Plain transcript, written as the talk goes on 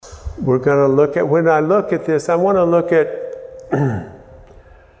we're going to look at, when I look at this, I want to look at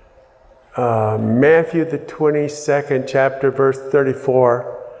Matthew the 22nd chapter, verse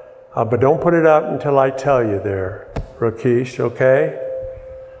 34. But don't put it up until I tell you there, Rakesh, okay?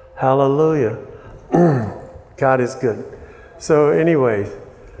 Hallelujah. God is good. So anyways,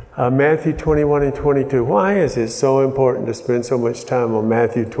 Matthew 21 and 22. Why is it so important to spend so much time on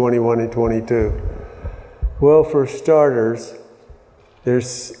Matthew 21 and 22? Well, for starters,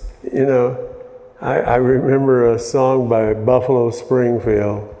 there's, I remember a song by Buffalo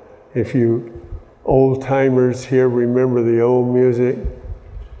Springfield. If you old timers here remember the old music,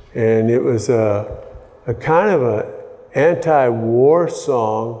 and it was a kind of an anti-war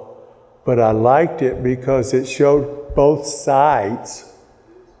song, but I liked it because it showed both sides,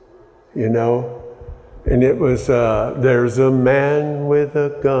 and it was, there's a man with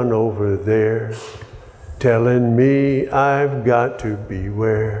a gun over there telling me I've got to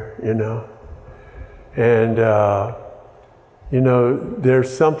beware, and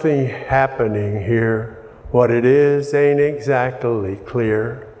there's something happening here. What it is ain't exactly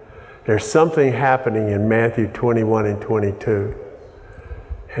clear. There's something happening in Matthew 21 and 22.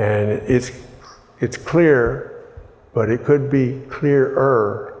 And it's clear, but it could be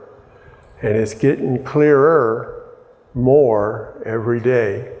clearer. And it's getting clearer more every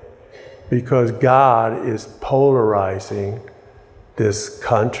day because God is polarizing this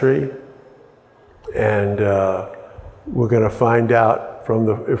country. And we're going to find out from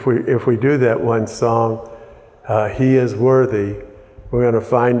if we do that one song, He is Worthy, we're going to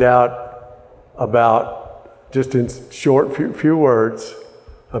find out about, just in short few words,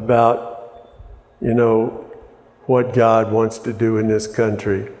 about, what God wants to do in this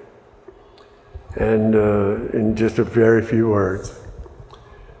country. And in just a very few words.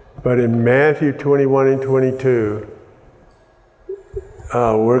 But in Matthew 21 and 22,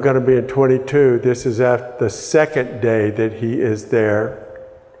 we're going to be in 22. This is after the second day that he is there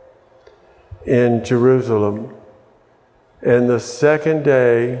in Jerusalem. And the second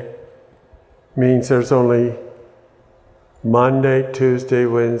day means there's only Monday, Tuesday,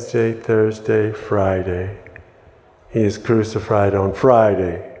 Wednesday, Thursday, Friday. He is crucified on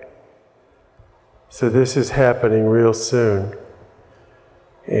Friday. So this is happening real soon.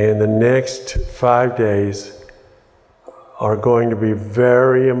 And the next 5 days are going to be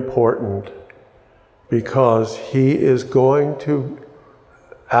very important because he is going to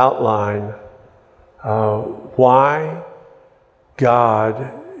outline why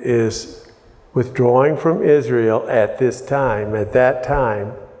God is withdrawing from Israel at that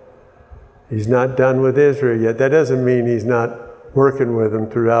time. He's not done with Israel yet. That doesn't mean he's not working with them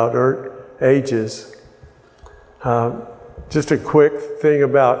throughout ages. Just a quick thing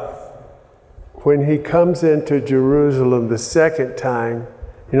about when he comes into Jerusalem the second time,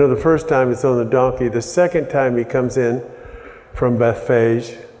 the first time it's on the donkey, the second time he comes in from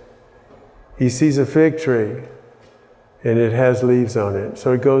Bethphage, he sees a fig tree and it has leaves on it.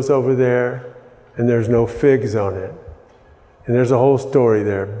 So he goes over there and there's no figs on it. And there's a whole story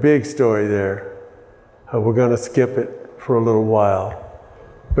there, big story there. We're going to skip it for a little while.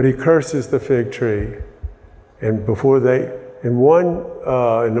 But he curses the fig tree. And in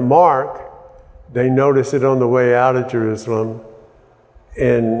the Mark, they notice it on the way out of Jerusalem.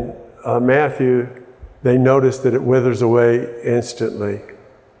 In Matthew, they notice that it withers away instantly.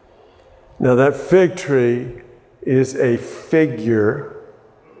 Now that fig tree is a figure.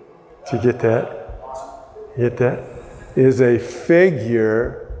 Did you get that? Get that? Is a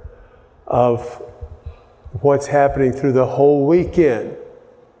figure of what's happening through the whole weekend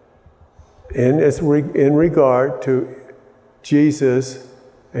in regard to Jesus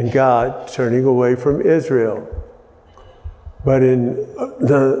and God turning away from Israel. But in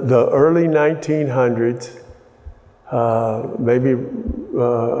the early 1900s, maybe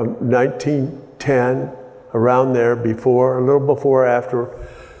 1910, around there, a little before, after,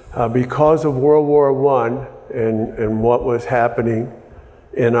 because of World War I and what was happening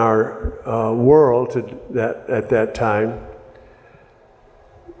in our world at that time,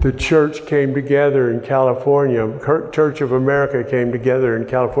 the church came together in California. Church of America came together in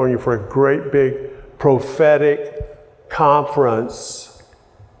California for a great big prophetic conference.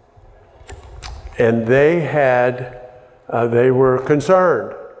 And they were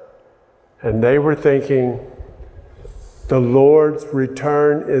concerned. And they were thinking, the Lord's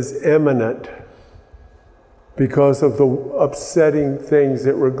return is imminent because of the upsetting things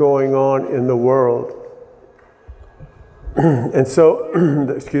that were going on in the world. And so,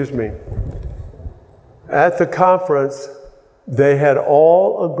 at the conference, they had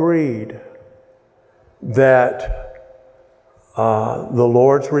all agreed that the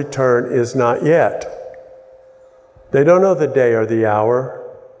Lord's return is not yet. They don't know the day or the hour,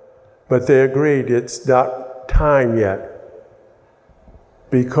 but they agreed it's not time yet.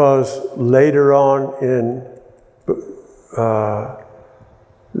 Because later on in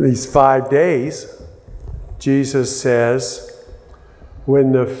these 5 days, Jesus says,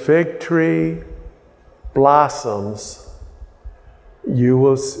 when the fig tree blossoms, you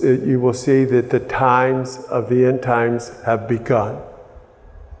will see that the times of the end times have begun.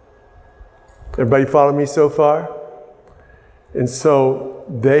 Everybody follow me so far? And so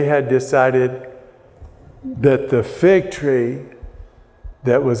they had decided that the fig tree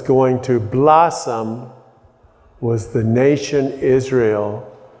that was going to blossom was the nation Israel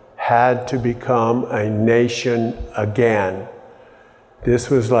had to become a nation again. This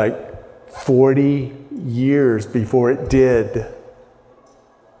was like 40 years before it did.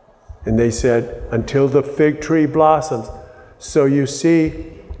 And they said, until the fig tree blossoms. So you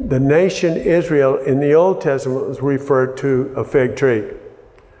see, the nation Israel in the Old Testament was referred to a fig tree.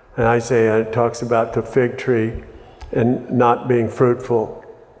 And Isaiah talks about the fig tree and not being fruitful.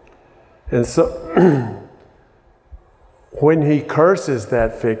 And so when he curses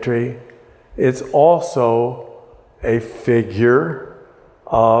that fig tree, it's also a figure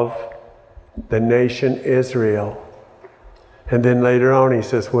of the nation Israel. And then later on he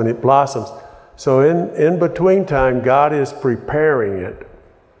says, when it blossoms. So in between time, God is preparing it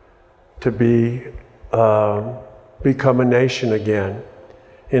to become a nation again.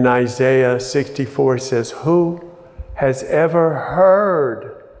 In Isaiah 64 it says, who has ever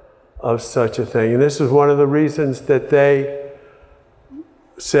heard of such a thing? And this is one of the reasons that they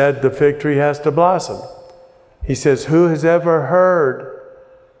said the fig tree has to blossom. He says, who has ever heard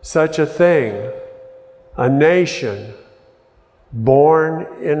such a thing? A nation born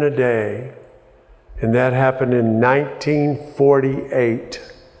in a day. And that happened in 1948.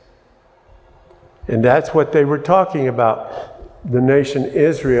 And that's what they were talking about, the nation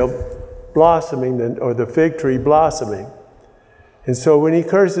Israel blossoming, or the fig tree blossoming. And so when he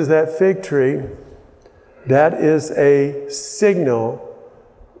curses that fig tree, that is a signal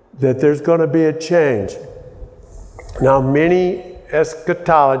that there's going to be a change. Now, many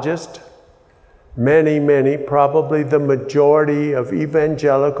eschatologists, many, probably the majority of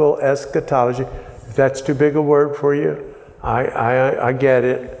evangelical eschatology, if that's too big a word for you, I get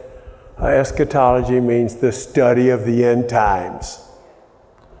it. Eschatology means the study of the end times.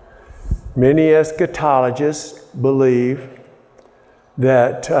 Many eschatologists believe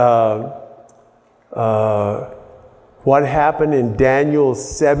that what happened in Daniel's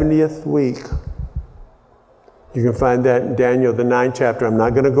 70th week, you can find that in Daniel, the 9th chapter. I'm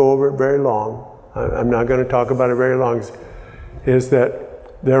not going to go over it very long. I'm not going to talk about it very long. Is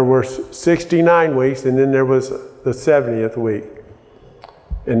that there were 69 weeks and then there was the 70th week.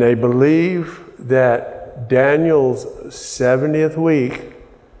 And they believe that Daniel's 70th week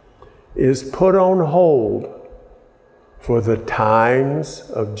is put on hold for the times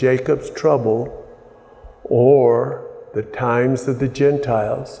of Jacob's trouble or the times of the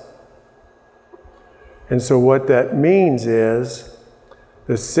Gentiles. And so what that means is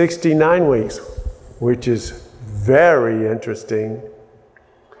the 69 weeks, which is very interesting,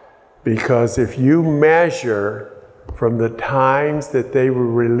 because if you measure from the times that they were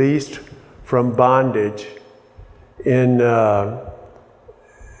released from bondage in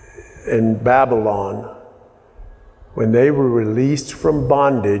Babylon, when they were released from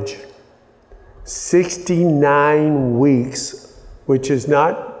bondage, 69 weeks, which is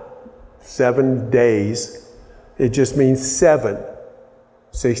not 7 days, it just means 7.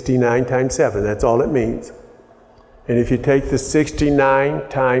 69 times 7, that's all it means. And if you take the 69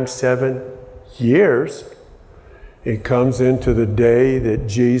 times 7 years, it comes into the day that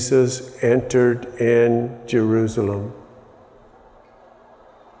Jesus entered in Jerusalem.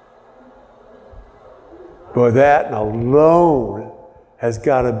 Boy, that alone has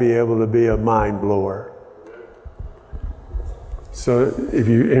got to be able to be a mind blower. So if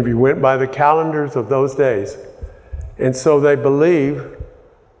you went by the calendars of those days, and so they believe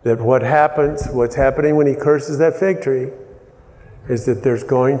that what's happening when he curses that fig tree is that there's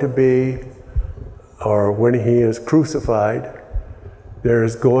going to be, or when he is crucified, there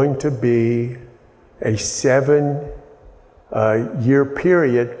is going to be a 7-year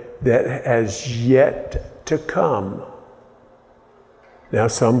period that has yet to come. Now,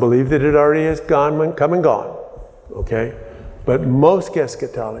 some believe that it already has come and gone, okay? But most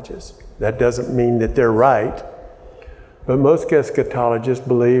eschatologists, that doesn't mean that they're right, but most eschatologists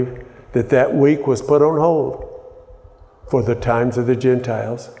believe that that week was put on hold for the times of the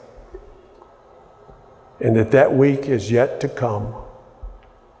Gentiles. and that week is yet to come.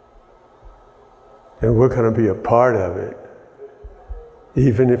 And we're going to be a part of it.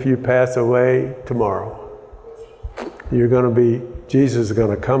 Even if you pass away tomorrow, Jesus is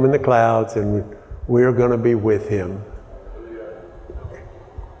going to come in the clouds, and we're going to be with him.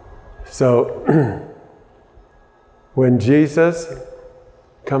 So, when Jesus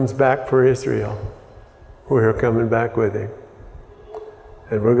comes back for Israel, we're coming back with him.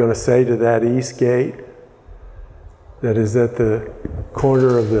 And we're going to say to that east gate that is at the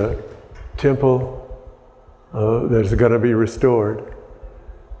corner of the temple that's going to be restored,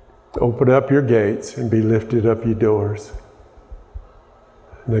 open up your gates and be lifted up your doors,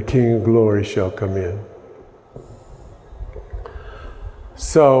 and the King of Glory shall come in.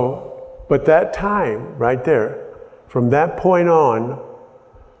 So, but that time right there, from that point on,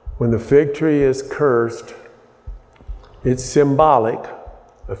 when the fig tree is cursed, it's symbolic,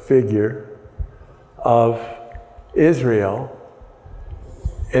 a figure of Israel.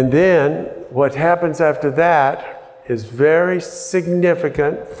 And then what happens after that is very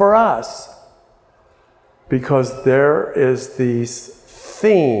significant for us, because there is these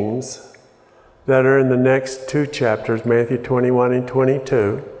themes that are in the next two chapters, Matthew 21 and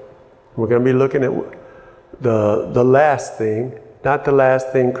 22. We're going to be looking at the last theme, not the last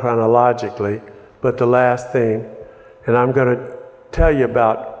theme chronologically, but the last theme. And I'm going to tell you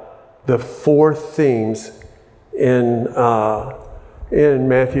about the four themes in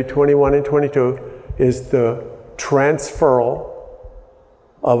Matthew 21 and 22 is the transferal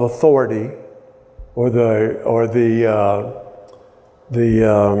of authority, or the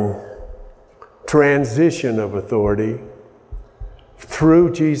transition of authority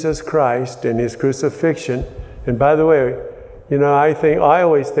through Jesus Christ and his crucifixion. And by the way, I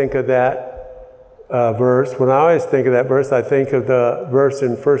always think of that verse. When I always think of that verse, I think of the verse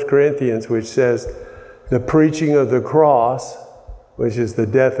in 1 Corinthians which says, the preaching of the cross, which is the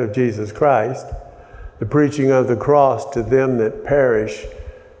death of Jesus Christ, the preaching of the cross to them that perish,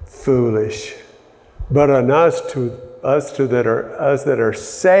 foolish. But on us that are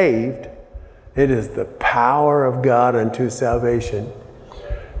saved, it is the power of God unto salvation.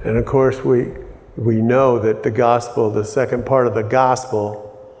 And of course, we know that the gospel, the second part of the gospel,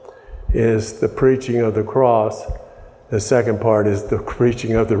 is the preaching of the cross. The second part is the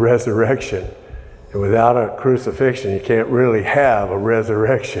preaching of the resurrection. And without a crucifixion, you can't really have a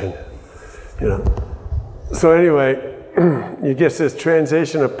resurrection. So anyway, you get this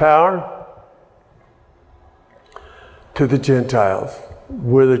transition of power to the Gentiles.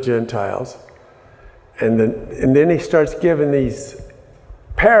 We're the Gentiles. And then he starts giving these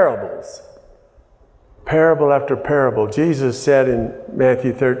parables. Parable after parable. Jesus said in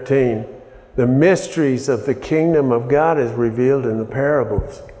Matthew 13, the mysteries of the kingdom of God is revealed in the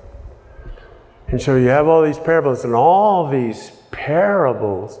parables. And so you have all these parables, and all these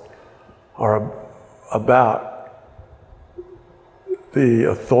parables are about the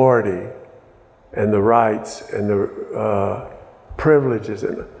authority and the rights and the privileges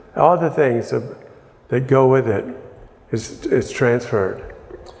and all the things that go with it is transferred.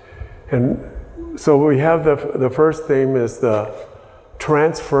 And so we have the first theme is the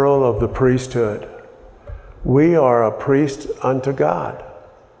transferal of the priesthood. We are a priest unto God.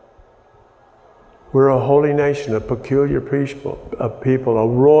 We're a holy nation, a peculiar people, a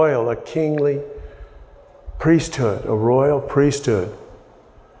royal, a kingly priesthood, a royal priesthood.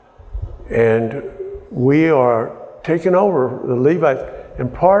 And we are taking over the Levites.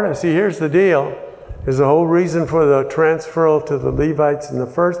 And here's the deal, is the whole reason for the transferal to the Levites in the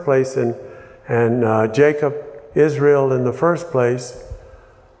first place, and Jacob, Israel in the first place,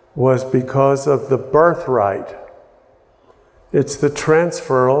 was because of the birthright. It's the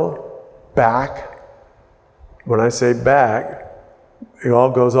transferal back. When I say back, it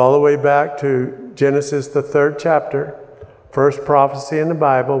all goes all the way back to Genesis, the 3rd chapter. First prophecy in the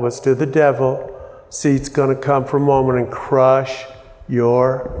Bible was to the devil, seed's going to come from woman and crush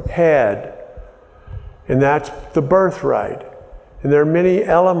your head. And that's the birthright. And there are many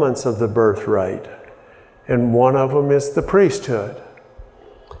elements of the birthright. And one of them is the priesthood.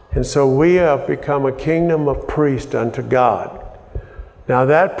 And so we have become a kingdom of priests unto God. Now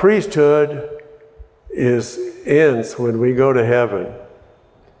that priesthood ends when we go to heaven.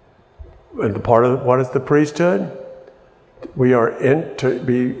 And what is the priesthood? We are to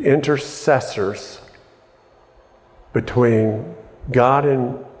be intercessors between God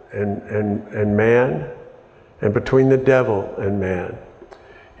and man, and between the devil and man.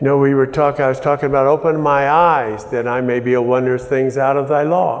 I was talking about open my eyes that I may be a wondrous things out of thy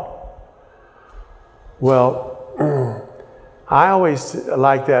law. Well, I always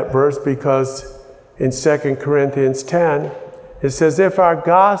like that verse because in 2 Corinthians 10, it says, if our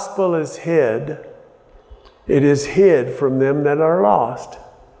gospel is hid, it is hid from them that are lost,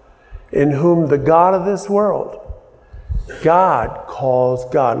 in whom the God of this world, God calls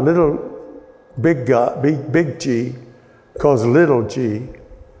God, big G, calls little g,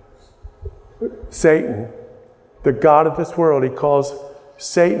 Satan, the God of this world. He calls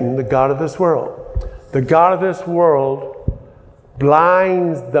Satan the God of this world. The God of this world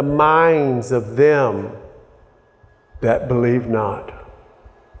blinds the minds of them that believe not.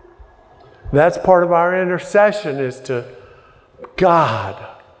 That's part of our intercession, is to, God,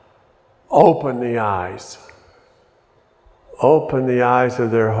 open the eyes. Open the eyes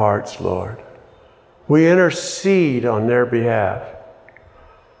of their hearts, Lord. We intercede on their behalf,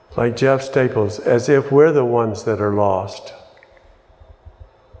 like Jeff Staples, as if we're the ones that are lost.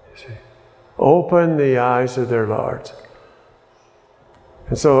 You see? Open the eyes of their hearts.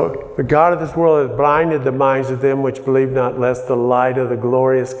 And so the God of this world has blinded the minds of them which believe not, lest the light of the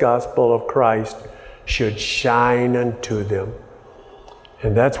glorious gospel of Christ should shine unto them.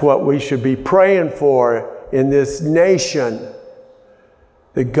 And that's what we should be praying for in this nation,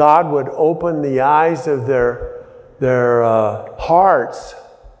 that God would open the eyes of their hearts.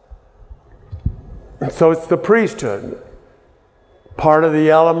 And so it's the priesthood. Part of the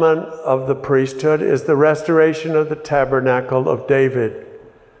element of the priesthood is the restoration of the tabernacle of David,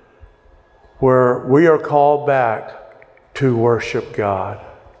 where we are called back to worship God.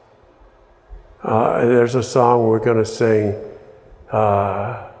 There's a song we're going to sing,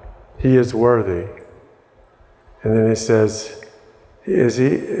 He is worthy. And then it says,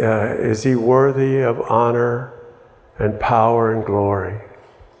 is he worthy of honor and power and glory?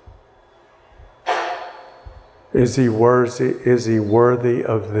 Is he worthy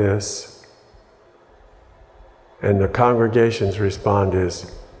of this? And the congregation's response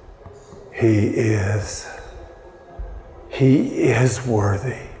is, He is. He is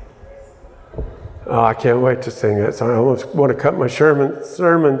worthy. Oh, I can't wait to sing that song. I almost want to cut my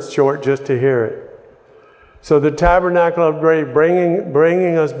sermon short just to hear it. So the tabernacle of grace,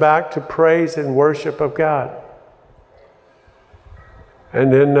 bringing us back to praise and worship of God.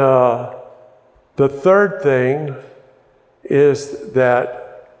 And then the third thing is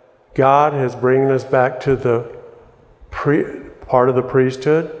that God has bringing us back to the part of the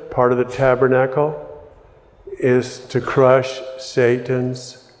priesthood, part of the tabernacle, is to crush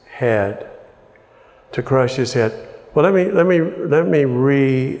Satan's head. To crush his head. Well, let me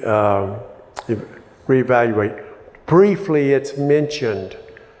reevaluate. Briefly, it's mentioned,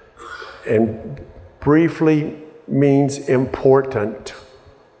 and briefly means important.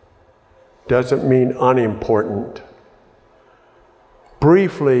 Doesn't mean unimportant.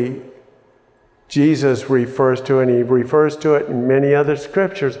 Briefly, Jesus refers to, and he refers to it in many other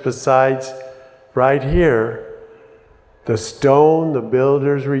scriptures besides right here, the stone the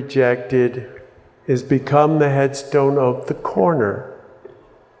builders rejected is become the headstone of the corner.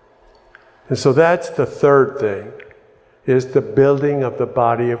 And so that's the third thing, is the building of the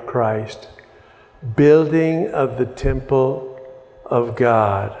body of Christ. Building of the temple of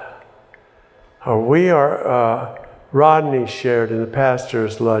God. Rodney shared in the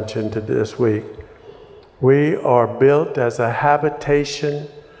pastor's luncheon this week, we are built as a habitation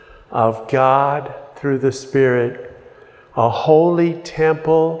of God through the Spirit, a holy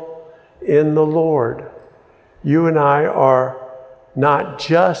temple in the Lord. You and I are not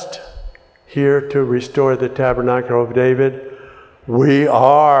just here to restore the tabernacle of David. We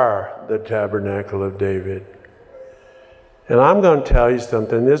are the tabernacle of David. And I'm going to tell you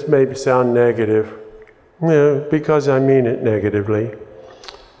something. This may sound negative, because I mean it negatively.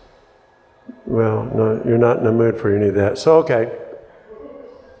 Well, no, you're not in the mood for any of that. So, okay.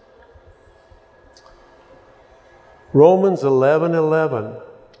 Romans 11:11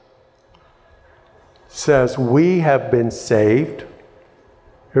 says we have been saved.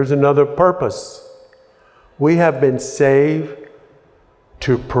 Here's another purpose. We have been saved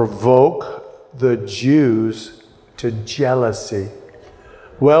to provoke the Jews to jealousy.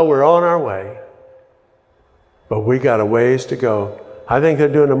 Well, we're on our way, but we got a ways to go. I think they're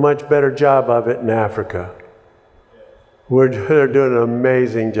doing a much better job of it in Africa. They're doing an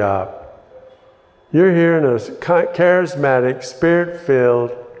amazing job. You're hearing a charismatic,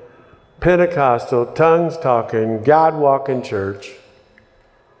 spirit-filled, Pentecostal, tongues-talking, God-walking church.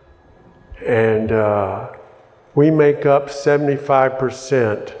 And we make up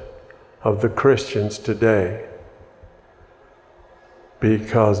 75% of the Christians today,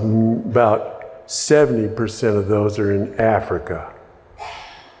 because about 70% of those are in Africa.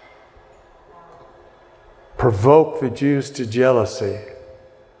 Provoke the Jews to jealousy.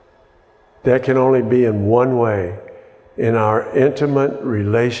 That can only be in one way, in our intimate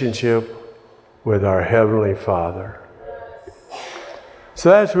relationship with our Heavenly Father. So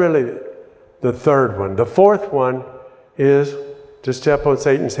that's really the third one. The fourth one is to step on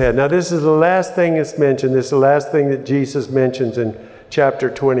Satan's head. Now this is the last thing that's mentioned. This is the last thing that Jesus mentions in chapter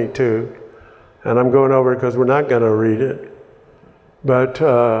 22. And I'm going over it because we're not going to read it. But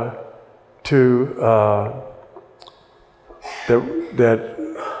that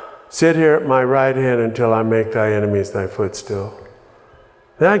sit here at my right hand until I make thy enemies thy footstool.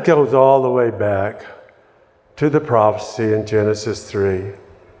 That goes all the way back to the prophecy in Genesis 3.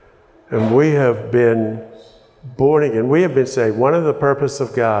 And we have been born again. We have been saved. One of the purposes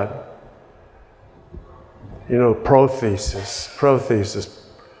of God, prothesis,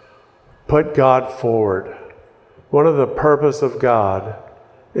 put God forward. One of the purposes of God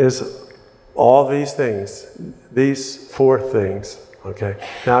is all these things, these four things. Okay.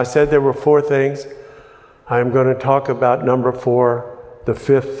 Now I said there were four things. I'm going to talk about number 4, the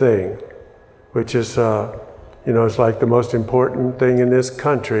fifth thing, which is, it's like the most important thing in this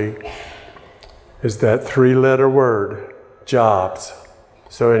country is that 3-letter word, jobs.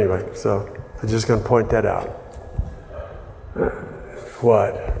 So anyway, I'm just going to point that out.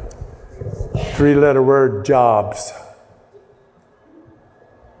 What? 3-letter word, jobs.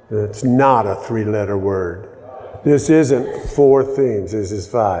 It's not a 3-letter word. This isn't 4 themes, this is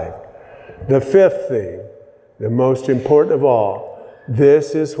 5. The fifth theme, the most important of all,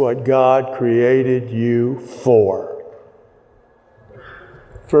 this is what God created you for.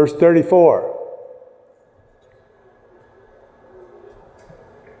 Verse 34.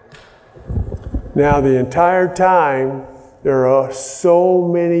 Now the entire time, there are so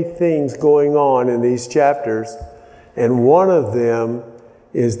many things going on in these chapters, and one of them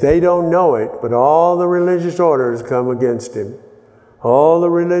is they don't know it, but all the religious orders come against him. All the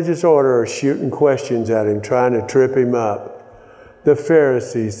religious order are shooting questions at him, trying to trip him up. The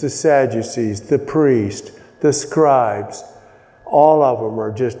Pharisees, the Sadducees, the priests, the scribes, all of them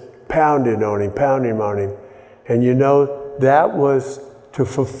are just pounding on him. And that was to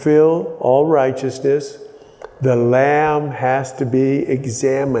fulfill all righteousness. The lamb has to be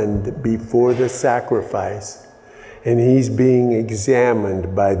examined before the sacrifice. And he's being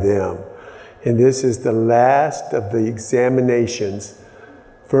examined by them. And this is the last of the examinations.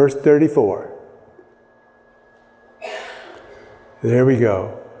 Verse 34. There we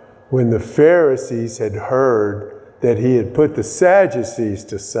go. When the Pharisees had heard that he had put the Sadducees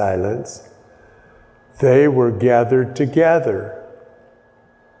to silence, they were gathered together.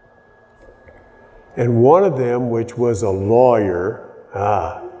 And one of them, which was a lawyer,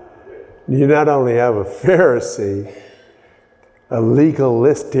 you not only have a Pharisee, a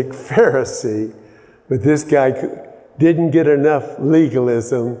legalistic Pharisee, but this guy didn't get enough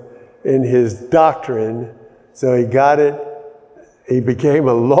legalism in his doctrine, so he became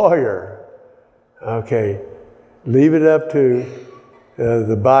a lawyer. Okay, leave it up to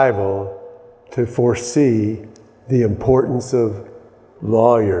the Bible to foresee the importance of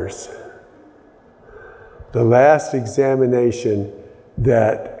lawyers. The last examination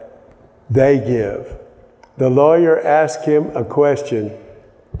that they give. The lawyer asked him a question,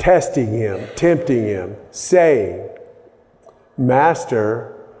 testing him, tempting him, saying,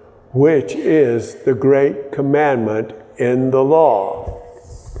 Master, which is the great commandment in the law?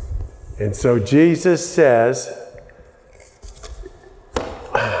 And so Jesus says,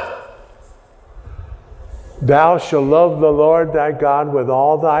 Thou shalt love the Lord thy God with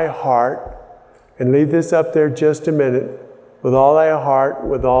all thy heart, and leave this up there just a minute, with all thy heart,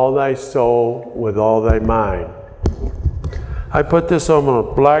 with all thy soul, with all thy mind. I put this on a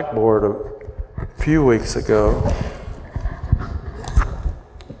blackboard a few weeks ago,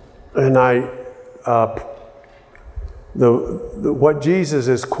 and what Jesus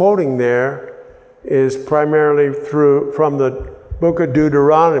is quoting there is primarily from the book of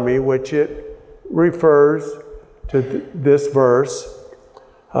Deuteronomy, which it refers to this verse.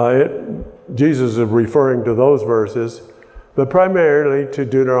 Jesus is referring to those verses, but primarily to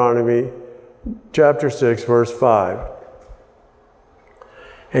Deuteronomy chapter 6, verse 5.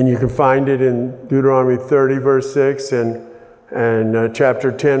 And you can find it in Deuteronomy 30, verse 6, and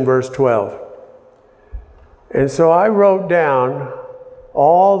chapter 10, verse 12. And so I wrote down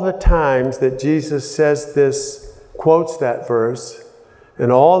all the times that Jesus says this, quotes that verse,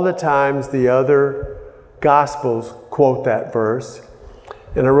 and all the times the other Gospels quote that verse.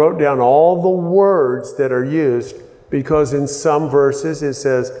 And I wrote down all the words that are used, because in some verses it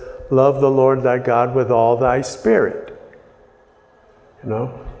says, love the Lord thy God with all thy spirit.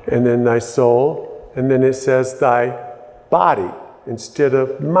 And then thy soul, and then it says thy body instead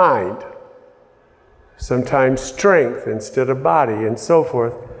of mind. sometimes strength instead of body, and so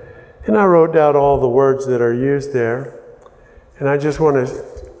forth. And I wrote down all the words that are used there. And I just want to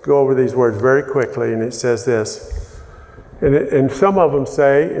go over these words very quickly. And it says this. And some of them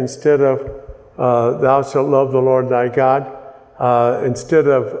say, instead of thou shalt love the Lord thy God, instead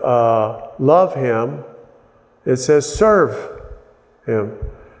of love him, it says serve him.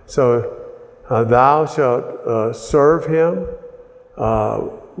 So thou shalt serve him,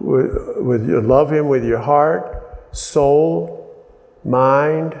 love him with your heart, soul,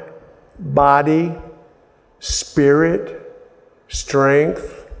 mind, body, spirit,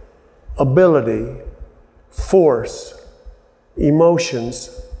 strength, ability, force,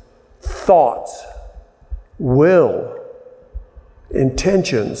 emotions, thoughts, will,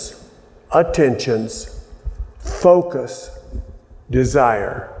 intentions, attentions, focus,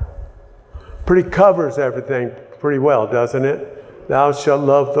 desire. Pretty covers everything pretty well, doesn't it? Thou shalt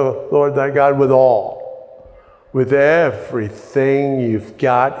love the Lord thy God with all, with everything you've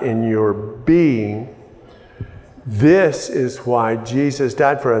got in your being. This is why Jesus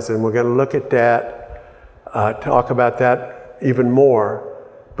died for us, and we're going to look at that, talk about that even more.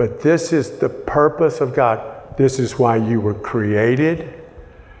 But this is the purpose of God. This is why you were created,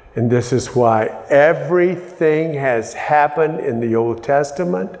 and this is why everything has happened in the Old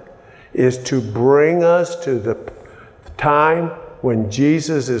Testament, is to bring us to the time when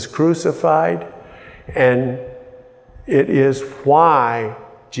Jesus is crucified, and it is why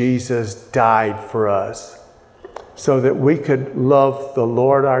Jesus died for us, so that we could love the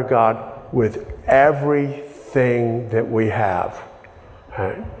Lord our God with everything that we have.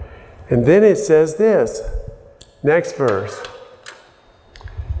 Right? And then it says this, next verse.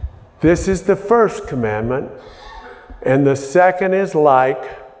 This is the first commandment, and the second is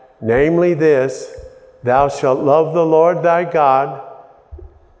like, namely this, thou shalt love the Lord thy God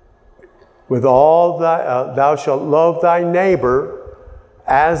with all thy, thou shalt love thy neighbor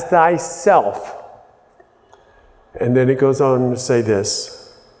as thyself. And then it goes on to say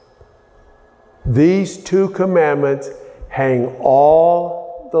this, these two commandments hang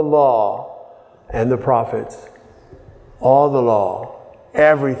all the law and the prophets. All the law,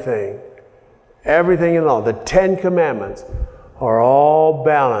 everything in law, the 10 commandments are all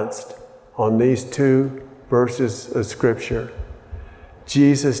balanced on these two verses of Scripture.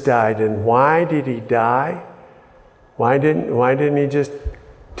 Jesus died, and why did he die? Why didn't he just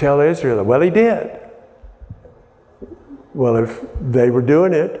tell Israel? Well, he did. Well, if they were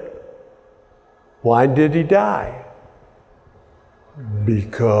doing it, why did he die?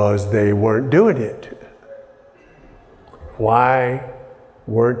 Because they weren't doing it. Why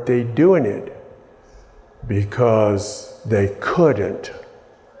weren't they doing it? Because they couldn't.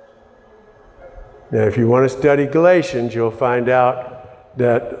 Now, if you want to study Galatians, you'll find out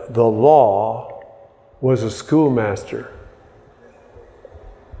that the law was a schoolmaster.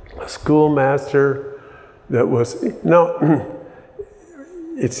 A schoolmaster that was, no,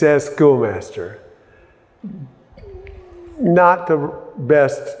 it says schoolmaster. Not the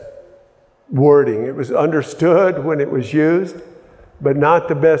best wording. It was understood when it was used, but not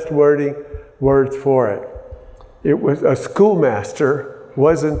the best words for it. It was a schoolmaster.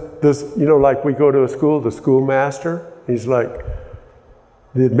 Wasn't this, like we go to a school, the schoolmaster, he's like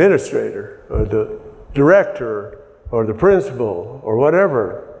the administrator or the director or the principal or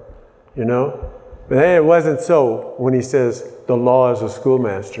whatever, But it wasn't so when he says the law is a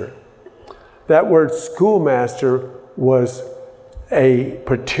schoolmaster. That word schoolmaster was a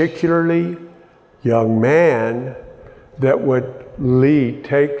particularly young man that would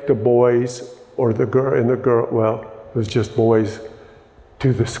take the boys or the girl, well, it was just boys,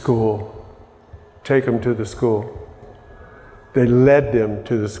 to the school. Take them to the school. They led them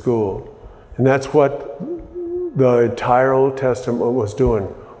to the school. And that's what the entire Old Testament was doing,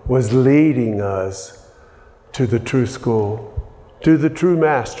 was leading us to the true school, to the true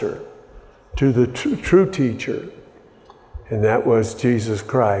master, to the true teacher. And that was Jesus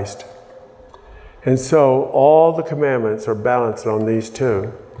Christ. And so all the commandments are balanced on these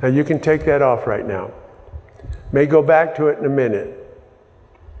two. Now you can take that off right now. May go back to it in a minute.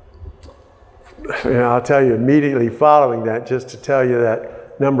 I'll tell you immediately following that, just to tell you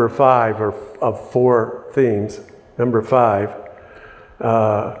that number 5 of 4 themes, number 5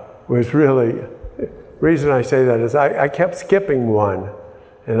 was really, the reason I say that is I kept skipping one.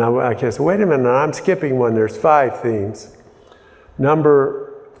 And I kept saying, wait a minute, I'm skipping one, there's 5 themes.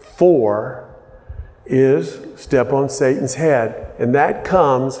 Number 4 is step on Satan's head. And that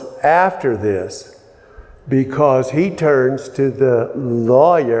comes after this, because he turns to the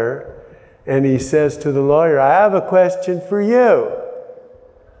lawyer and he says to the lawyer, I have a question for you.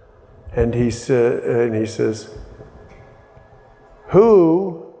 and he says,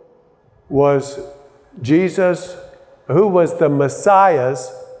 who was the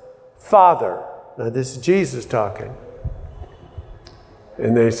Messiah's father? Now this is Jesus talking.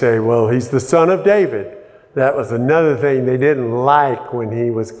 And they say, well, he's the son of David. That was another thing they didn't like when he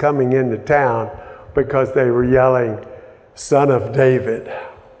was coming into town, because they were yelling, son of David.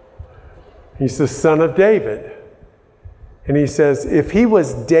 He's the son of David. And he says, if he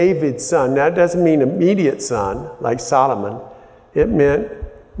was David's son, that doesn't mean immediate son, like Solomon. It meant,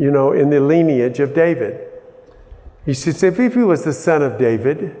 in the lineage of David. He says, if he was the son of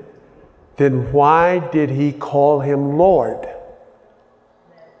David, then why did he call him Lord?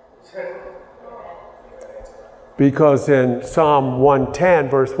 Because in Psalm 110,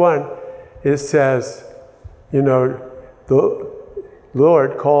 verse 1, it says, the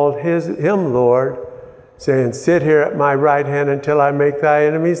Lord called him Lord, saying, sit here at my right hand until I make thy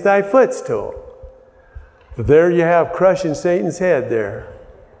enemies thy footstool. So there you have crushing Satan's head there.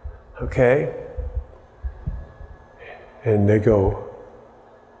 Okay? And they go,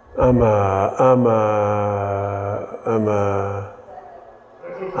 I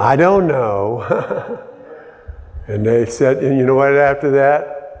don't know. And they said, and you know what, after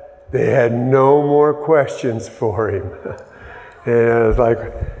that? They had no more questions for him. And it was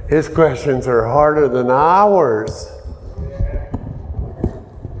like, his questions are harder than ours.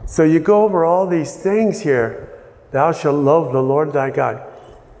 So you go over all these things here. Thou shalt love the Lord thy God.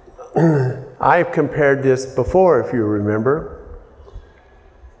 I've compared this before, if you remember,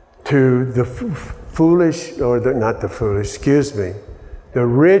 to the the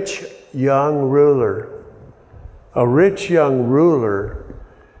rich young ruler. A rich young ruler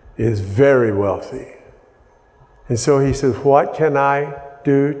is very wealthy. And so he says, what can I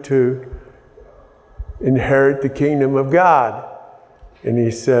do to inherit the kingdom of God? And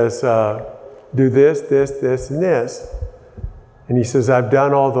he says, do this, this, this, and this. And he says, I've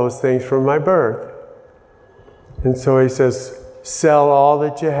done all those things from my birth. And so he says, sell all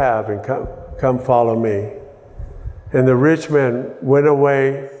that you have and come follow me. And the rich man went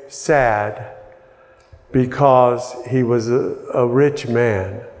away sad because he was a rich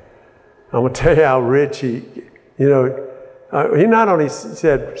man. I'm going to tell you how rich he not only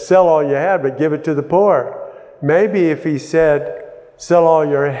said, sell all you have, but give it to the poor. Maybe if he said, sell all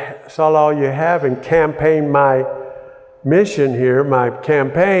you have and campaign my mission here, my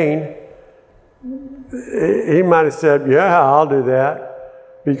campaign, he might have said, yeah, I'll do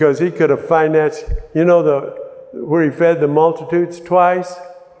that. Because he could have financed, where he fed the multitudes twice?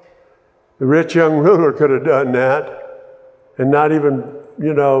 The rich young ruler could have done that and not even,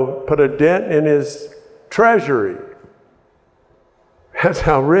 put a dent in his treasury. That's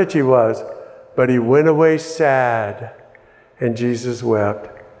how rich he was. But he went away sad. And Jesus wept,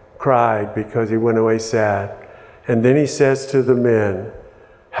 cried because he went away sad. And then he says to the men,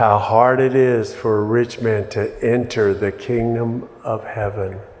 how hard it is for a rich man to enter the kingdom of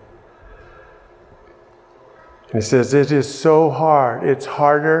heaven. And he says, it is so hard. It's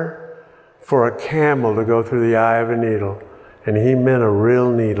harder for a camel to go through the eye of a needle. And he meant a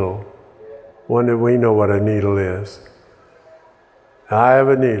real needle. One that we know what a needle is. The eye of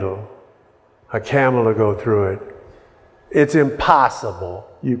a needle. A camel to go through it. It's impossible.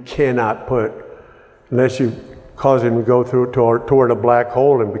 You cannot unless you cause him to go through toward a black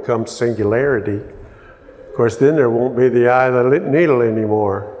hole and become singularity. Of course, then there won't be the eye of the needle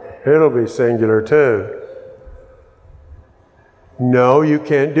anymore. It'll be singular too. No, you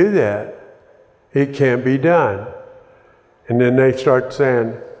can't do that. It can't be done. And then they start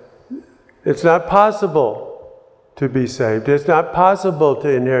saying, it's not possible to be saved. It's not possible to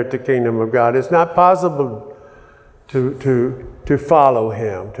inherit the kingdom of God. It's not possible to follow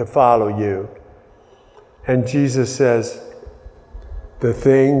him, to follow you. And Jesus says, the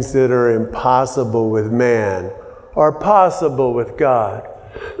things that are impossible with man are possible with God.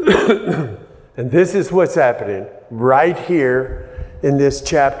 And this is what's happening right here in this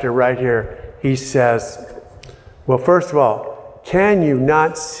chapter right here. He says, well, first of all, can you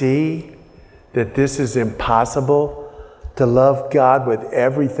not see that this is impossible to love God with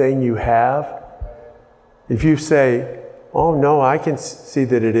everything you have? If you say, oh no, I can see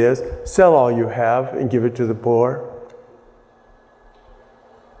that it is, sell all you have and give it to the poor.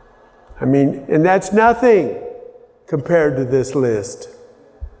 And that's nothing compared to this list.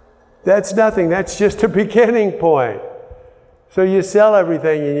 That's nothing. That's just a beginning point. So you sell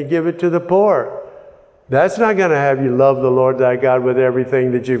everything and you give it to the poor. That's not going to have you love the Lord thy God with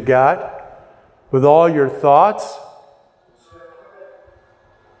everything that you've got, with all your thoughts.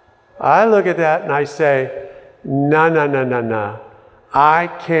 I look at that and I say, no. I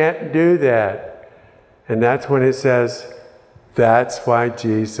can't do that. And that's when it says, that's why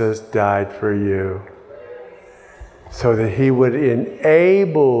Jesus died for you. So that he would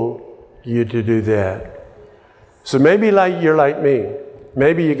enable you to do that. So maybe you're like me.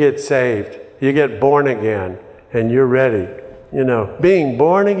 Maybe you get saved. You get born again. And you're ready. Being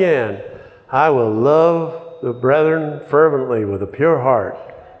born again. I will love the brethren fervently with a pure heart.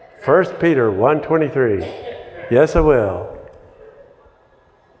 1 Peter 1:23. Yes, I will.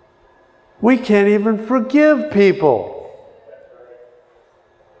 We can't even forgive people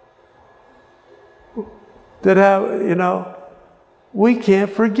that have, we can't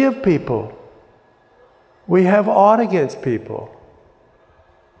forgive people. We have aught against people.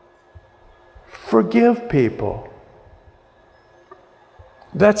 Forgive people.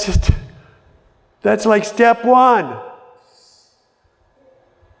 That's like step one.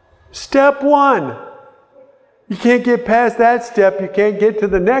 Step one. You can't get past that step. You can't get to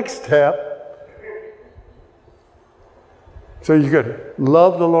the next step. So you could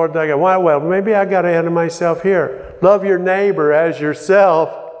love the Lord thy God. Well, maybe I got ahead of myself here. Love your neighbor as yourself.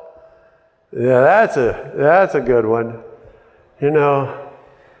 Yeah, that's a good one.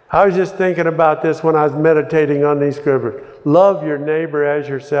 I was just thinking about this when I was meditating on these scriptures. Love your neighbor as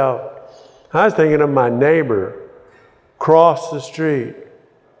yourself. I was thinking of my neighbor across the street.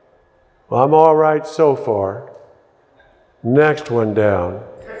 Well, I'm all right so far. Next one down.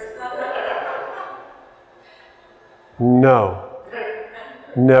 No.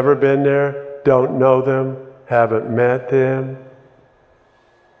 Never been there. Don't know them. Haven't met them.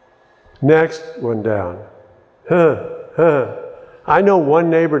 Next one down. I know one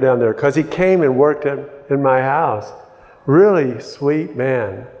neighbor down there because he came and worked in my house. Really sweet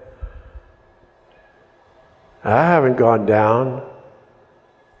man. I haven't gone down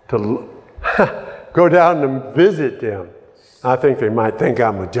to go down and visit them. I think they might think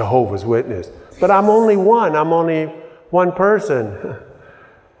I'm a Jehovah's Witness. But I'm only one. I'm only one person.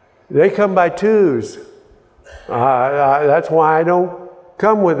 They come by twos. That's why I don't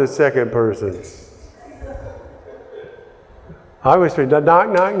come with a second person. I always say, knock,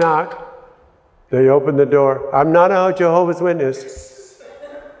 knock, knock. They open the door. I'm not a Jehovah's Witness.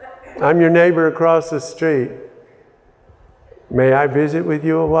 I'm your neighbor across the street. May I visit with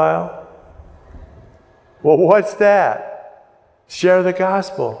you a while? Well, what's that? Share the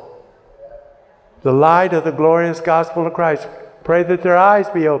gospel. The light of the glorious gospel of Christ. Pray that their eyes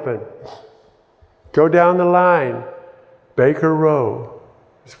be open. Go down the line. Baker Row.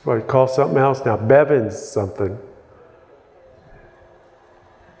 It's what we call something else now. Bevins something.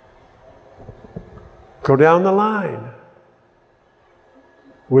 Go down the line.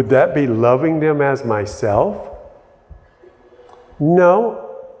 Would that be loving them as myself?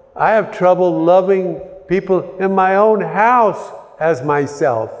 No. I have trouble loving people in my own house as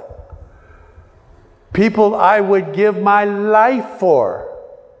myself. People I would give my life for.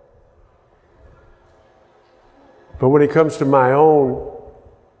 But when it comes to my own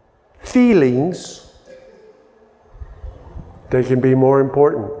feelings, they can be more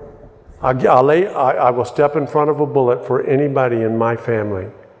important. I will step in front of a bullet for anybody in my family.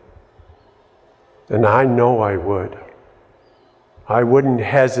 And I know I would. I wouldn't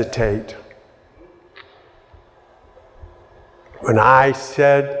hesitate. When I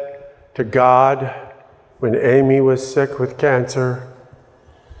said to God, when Amy was sick with cancer,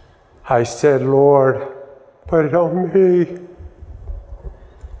 I said, Lord, put it on me.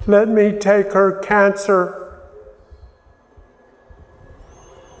 Let me take her cancer.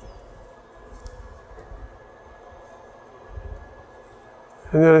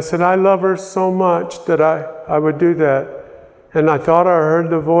 And then I said, I love her so much that I would do that. And I thought I heard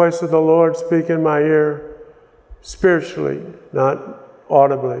the voice of the Lord speak in my ear, spiritually, not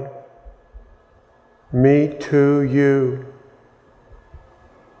audibly. Me to you.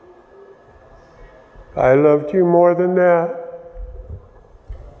 I loved you more than that.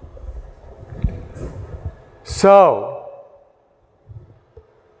 So,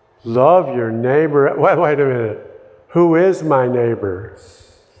 love your neighbor. Wait a minute. Who is my neighbor?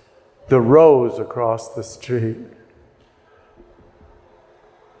 The rose across the street.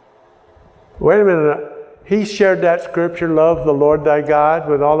 Wait a minute. He shared that scripture, love the Lord thy God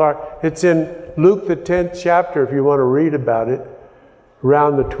with all our... It's in Luke the 10th chapter if you want to read about it.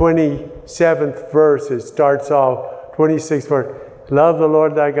 Around the 27th verse, it starts off, 26th verse. Love the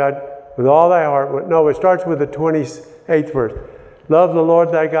Lord thy God with all thy heart. No, it starts with the 28th verse. Love the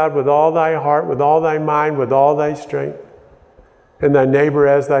Lord thy God with all thy heart, with all thy mind, with all thy strength. And thy neighbor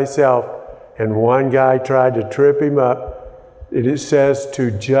as thyself. And one guy tried to trip him up. It says to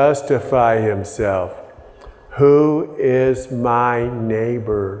justify himself. Who is my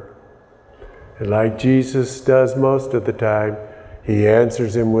neighbor? And like Jesus does most of the time, he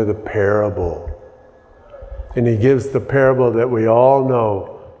answers him with a parable. And he gives the parable that we all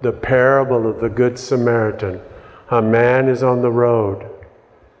know, the parable of the Good Samaritan. A man is on the road,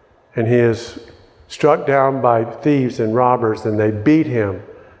 and he is struck down by thieves and robbers, and they beat him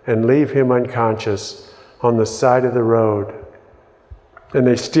and leave him unconscious on the side of the road. And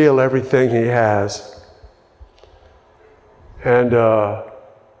they steal everything he has. And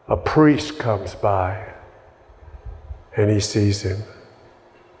a priest comes by, and he sees him,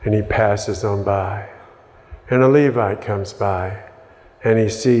 and he passes on by. And a Levite comes by, and he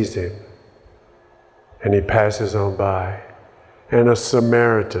sees him, and he passes on by. And a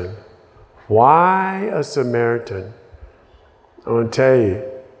Samaritan. Why a Samaritan? I want to tell you,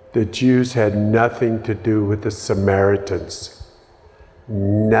 the Jews had nothing to do with the Samaritans.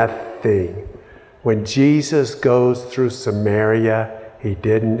 Nothing. When Jesus goes through Samaria, he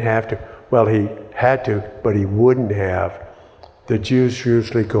didn't have to. Well, he had to, but he wouldn't have. The Jews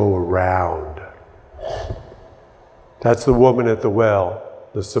usually go around. That's the woman at the well,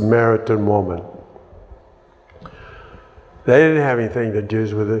 the Samaritan woman. They didn't have anything to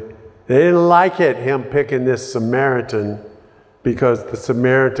do with it. They didn't like it, him picking this Samaritan, because the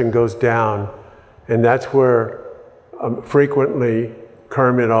Samaritan goes down, and that's where frequently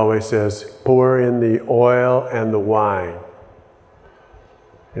Kermit always says, pour in the oil and the wine.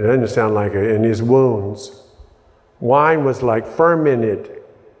 It doesn't sound like it. In his wounds. Wine was like fermented,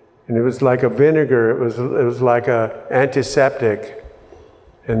 and it was like a vinegar. It was like a antiseptic,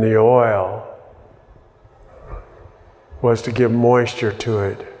 and the oil was to give moisture to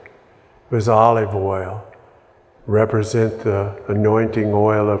it. It was olive oil, represent the anointing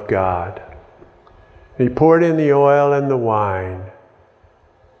oil of God. He poured in the oil and the wine.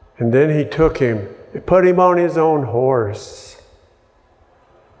 And then he took him, he put him on his own horse.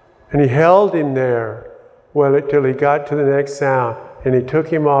 And he held him there till he got to the next sound. And he took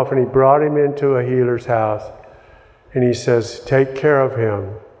him off and he brought him into a healer's house. And he says, take care of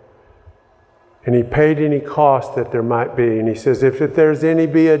him. And he paid any cost that there might be. And he says, if there's any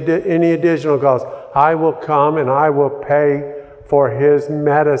additional cost, I will come and I will pay for his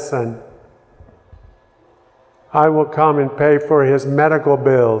medicine. I will come and pay for his medical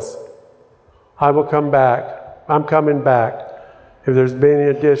bills. I will come back. I'm coming back. If there's been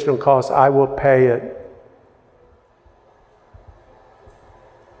any additional cost, I will pay it.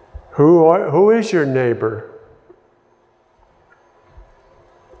 Who is your neighbor?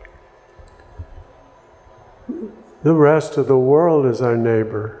 The rest of the world is our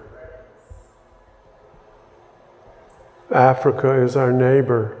neighbor. Africa is our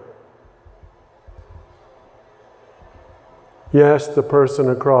neighbor. Yes, the person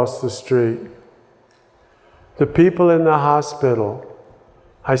across the street. The people in the hospital.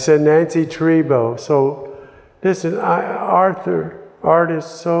 I said Nancy Trebo. So, listen, Art is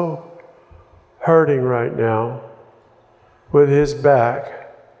so hurting right now with his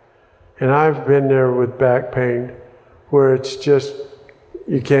back. And I've been there with back pain where it's just,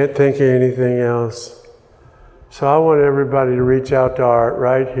 you can't think of anything else. So I want everybody to reach out to Art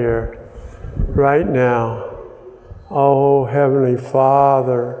right here, right now. Oh, Heavenly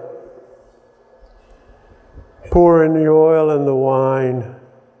Father, pour in the oil and the wine.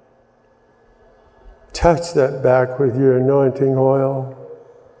 Touch that back with your anointing oil.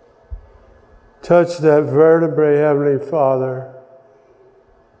 Touch that vertebrae, Heavenly Father.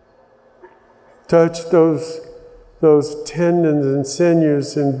 Touch those tendons and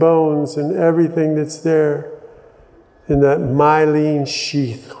sinews and bones and everything that's there in that myelin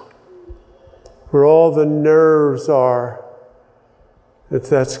sheath, where all the nerves are,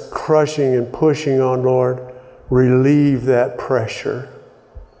 that's crushing and pushing on, Lord. Relieve that pressure.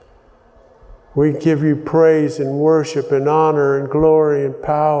 We give you praise and worship and honor and glory and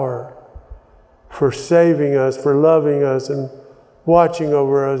power for saving us, for loving us and watching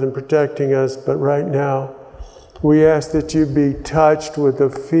over us and protecting us. But right now, we ask that you be touched with the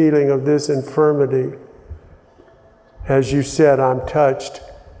feeling of this infirmity. As you said, I'm touched.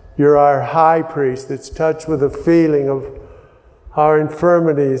 You're our high priest that's touched with the feeling of our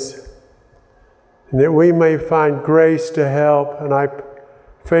infirmities, and that we may find grace to help. And I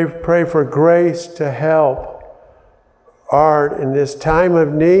pray for grace to help Art in this time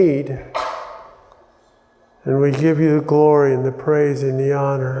of need. And we give you the glory and the praise and the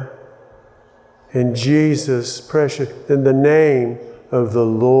honor. In Jesus' precious, in the name of the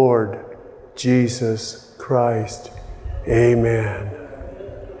Lord Jesus Christ. Amen.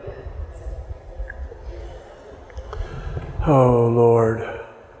 Oh, Lord.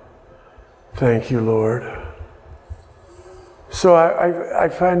 Thank you, Lord. So I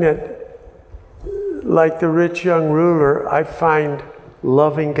find that, like the rich young ruler, I find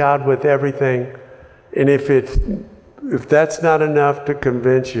loving God with everything. And if that's not enough to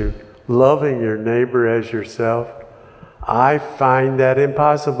convince you, loving your neighbor as yourself, I find that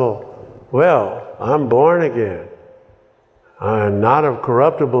impossible. Well, I'm born again. I'm not of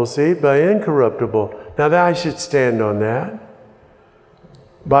corruptible seed, but incorruptible. Now that I should stand on that.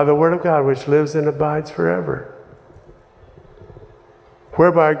 By the word of God, which lives and abides forever.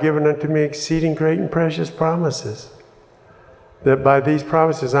 Whereby are given unto me exceeding great and precious promises. That by these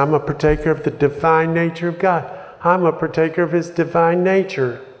promises I'm a partaker of the divine nature of God. I'm a partaker of His divine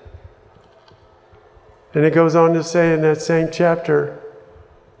nature. And it goes on to say in that same chapter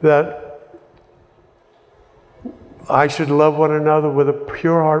that I should love one another with a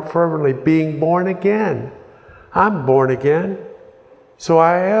pure heart fervently, being born again. I'm born again, so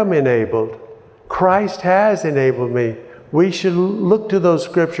I am enabled. Christ has enabled me. We should look to those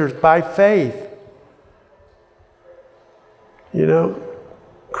scriptures by faith. You know,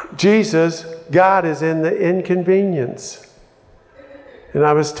 Jesus, God is in the inconvenience. And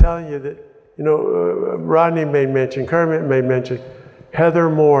I was telling you that, you know, Rodney made mention, Kermit made mention, Heather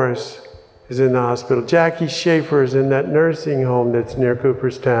Morris is in the hospital. Jackie Schaefer is in that nursing home that's near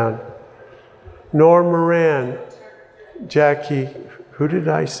Cooperstown. Norm Moran, Jackie, who did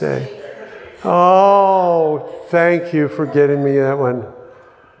I say? Oh, thank you for getting me that one.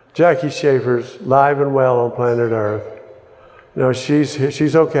 Jackie Schaefer's live and well on planet Earth. No,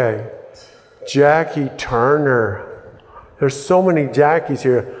 she's okay. Jackie Turner. There's so many Jackies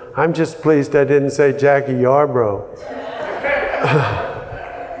here. I'm just pleased I didn't say Jackie Yarbrough.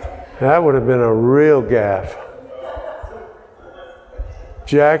 That would have been a real gaffe.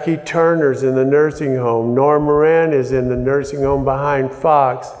 Jackie Turner's in the nursing home. Norm Moran is in the nursing home behind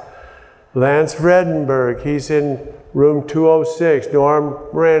Fox. Lance Redenberg, he's in room 206. Norm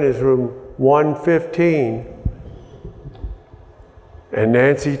Moran is room 115. And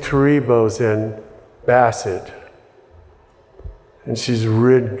Nancy Taribo's in Bassett. And she's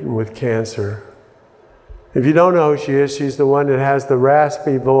ridden with cancer. If you don't know who she is, she's the one that has the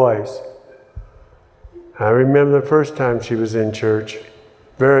raspy voice. I remember the first time she was in church,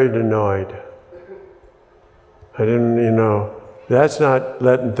 very annoyed. I didn't, you know, that's not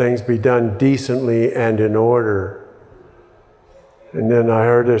letting things be done decently and in order. And then I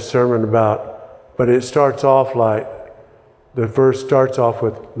heard a sermon about, but it starts off like, the verse starts off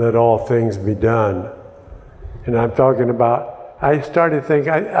with, let all things be done. And I'm talking about, I started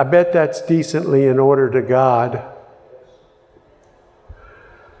thinking, I bet that's decently in order to God.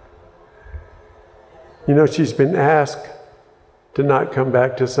 You know, she's been asked to not come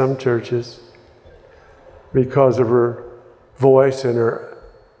back to some churches because of her voice and her,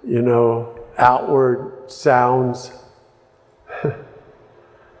 you know, outward sounds.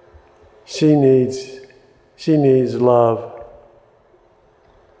 She needs love.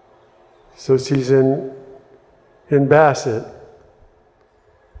 So she's in Bassett.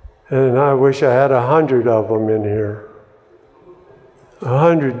 And I wish I had 100 of them in here.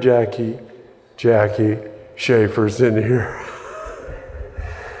 100 Jackie Schaefer's in here.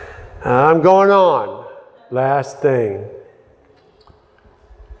 I'm going on. Last thing.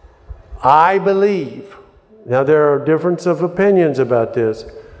 I believe, now there are differences of opinions about this.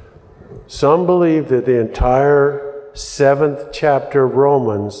 Some believe that the entire 7th chapter of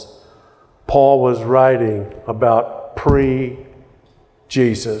Romans, Paul was writing about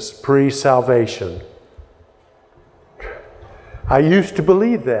pre-Jesus, pre-salvation. I used to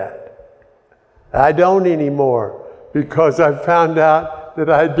believe that. I don't anymore because I found out that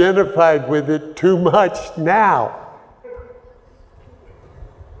I identified with it too much now.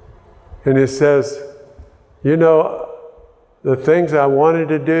 And it says, you know, the things I wanted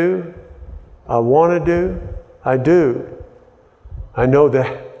to do, I do. I know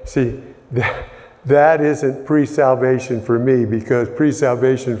that, see, that isn't pre-salvation for me, because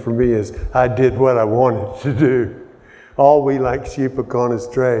pre-salvation for me is I did what I wanted to do. All we like sheep have gone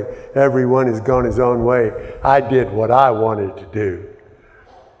astray. Everyone has gone his own way. I did what I wanted to do.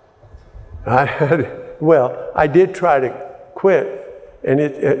 I did try to quit, and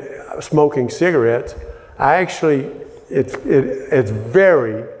smoking cigarettes. It's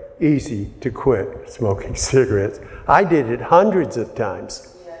very easy to quit smoking cigarettes. I did it hundreds of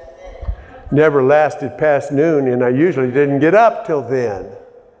times. Never lasted past noon, and I usually didn't get up till then.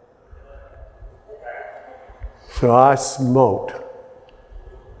 So I smoked.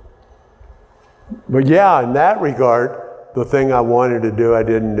 But yeah, in that regard, the thing I wanted to do, I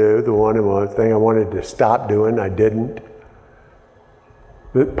didn't do. The thing I wanted to stop doing, I didn't.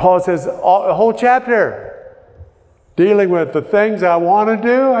 But Paul says, a whole chapter Dealing with the things I want to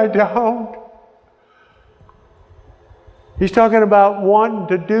do, I don't. He's talking about wanting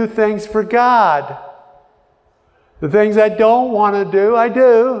to do things for God. The things I don't want to do, I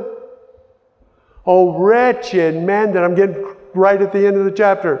do. Oh, wretched man that I'm getting right at the end of the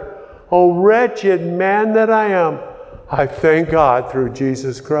chapter. Oh, wretched man that I am. I thank God through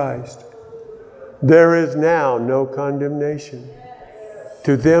Jesus Christ. There is now no condemnation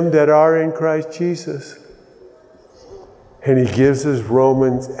to them that are in Christ Jesus. And he gives us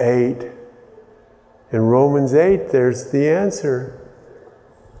Romans 8. In Romans 8, there's the answer.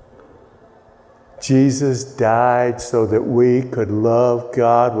 Jesus died so that we could love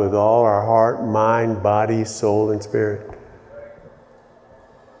God with all our heart, mind, body, soul, and spirit.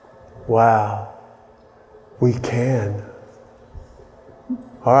 Wow. We can.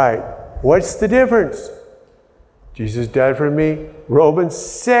 All right. What's the difference? Jesus died for me. Romans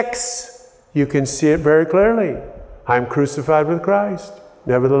 6, you can see it very clearly. I'm crucified with Christ.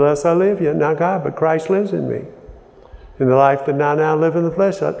 Nevertheless, I live, yet not God, but Christ lives in me. In the life that I now live in the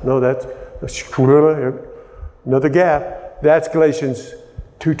flesh. No, that's another gap. That's Galatians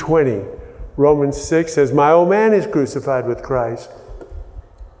 2:20. Romans 6 says, my old man is crucified with Christ,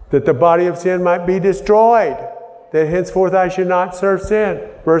 that the body of sin might be destroyed, that henceforth I should not serve sin.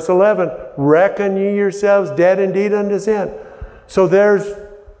 Verse 11, reckon ye yourselves dead indeed unto sin. So there's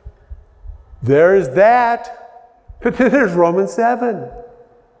that. But then there's Romans 7. And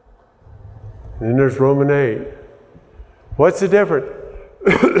then there's Romans 8. What's the difference?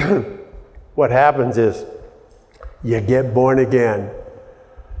 What happens is you get born again.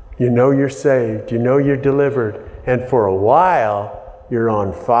 You know you're saved. You know you're delivered. And for a while, you're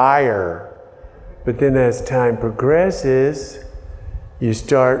on fire. But then as time progresses, you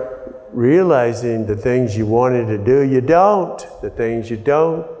start realizing the things you wanted to do, you don't. The things you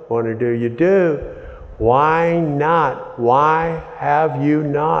don't want to do, you do. Why not? Why have you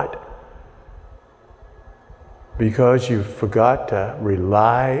not? Because you forgot to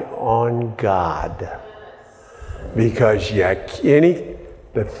rely on God. Because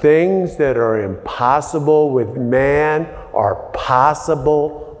the things that are impossible with man are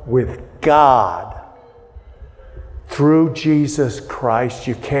possible with God. Through Jesus Christ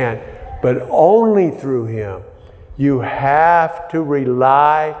you can, but only through Him. You have to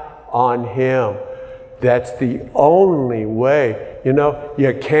rely on Him. That's the only way. You know,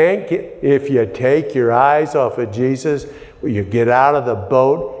 you can't if you take your eyes off of Jesus, when you get out of the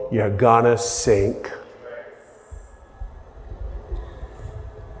boat, you're gonna sink.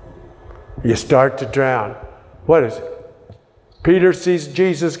 You start to drown. What is it? Peter sees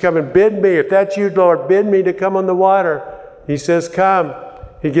Jesus coming. Bid me, if that's you, Lord, bid me to come on the water. He says, come.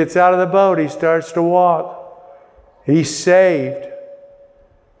 He gets out of the boat. He starts to walk. He's saved.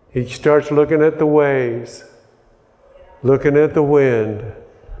 He starts looking at the waves, looking at the wind,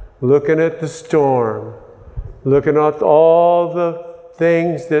 looking at the storm, looking at all the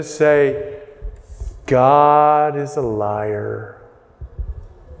things that say, God is a liar.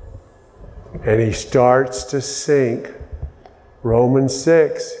 And he starts to sink. Romans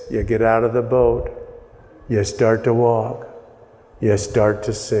 6, you get out of the boat, you start to walk, you start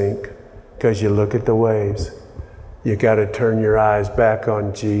to sink because you look at the waves. You got to turn your eyes back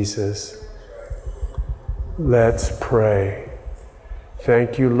on Jesus. Let's pray.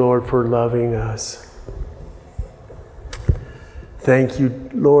 Thank you, Lord, for loving us. Thank you,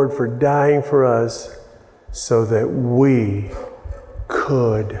 Lord, for dying for us so that we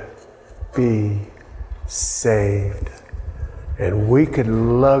could be saved. And we could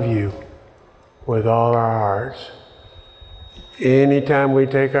love you with all our hearts. Anytime we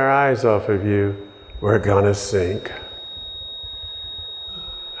take our eyes off of you, we're going to sink.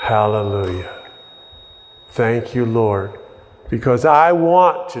 Hallelujah. Thank you, Lord, because I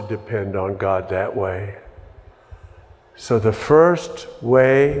want to depend on God that way. So the first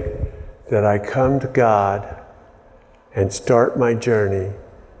way that I come to God and start my journey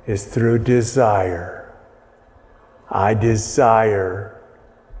is through desire. I desire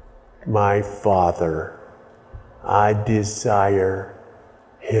my Father. I desire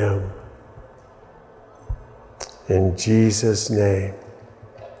Him. In Jesus' name.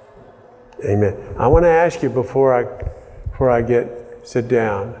 Amen. I want to ask you before I sit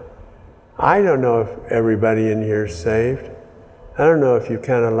down. I don't know if everybody in here is saved. I don't know if you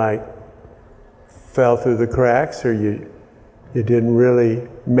kind of like fell through the cracks or you didn't really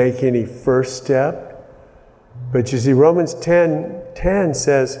make any first step. But you see, Romans 10:10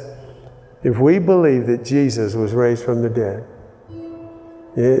 says, if we believe that Jesus was raised from the dead,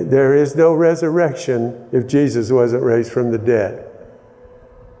 there is no resurrection if Jesus wasn't raised from the dead.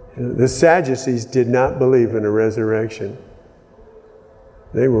 The Sadducees did not believe in a resurrection.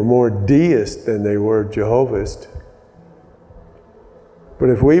 They were more deist than they were Jehovahist. But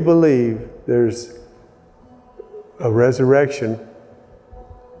if we believe there's a resurrection,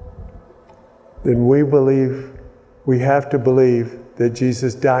 then we have to believe that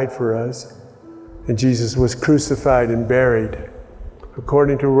Jesus died for us and Jesus was crucified and buried.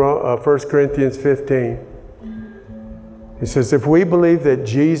 According to 1 Corinthians 15, he says, if we believe that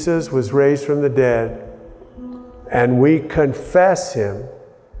Jesus was raised from the dead and we confess him,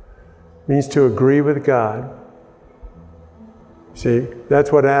 means to agree with God. See,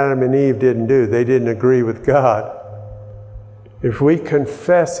 that's what Adam and Eve didn't do. They didn't agree with God. If we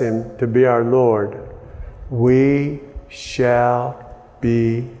confess him to be our Lord, we shall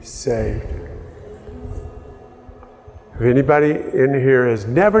be saved. If anybody in here has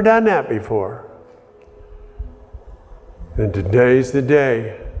never done that before, then today's the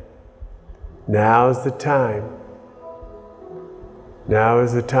day. Now's the time. Now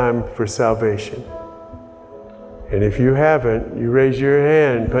is the time for salvation. And if you haven't, you raise your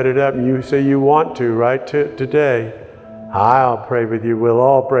hand, put it up, and you say you want to, right today. I'll pray with you, we'll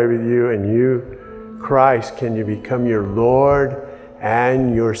all pray with you, and you, Christ, can you become your Lord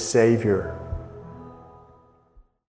and your Savior.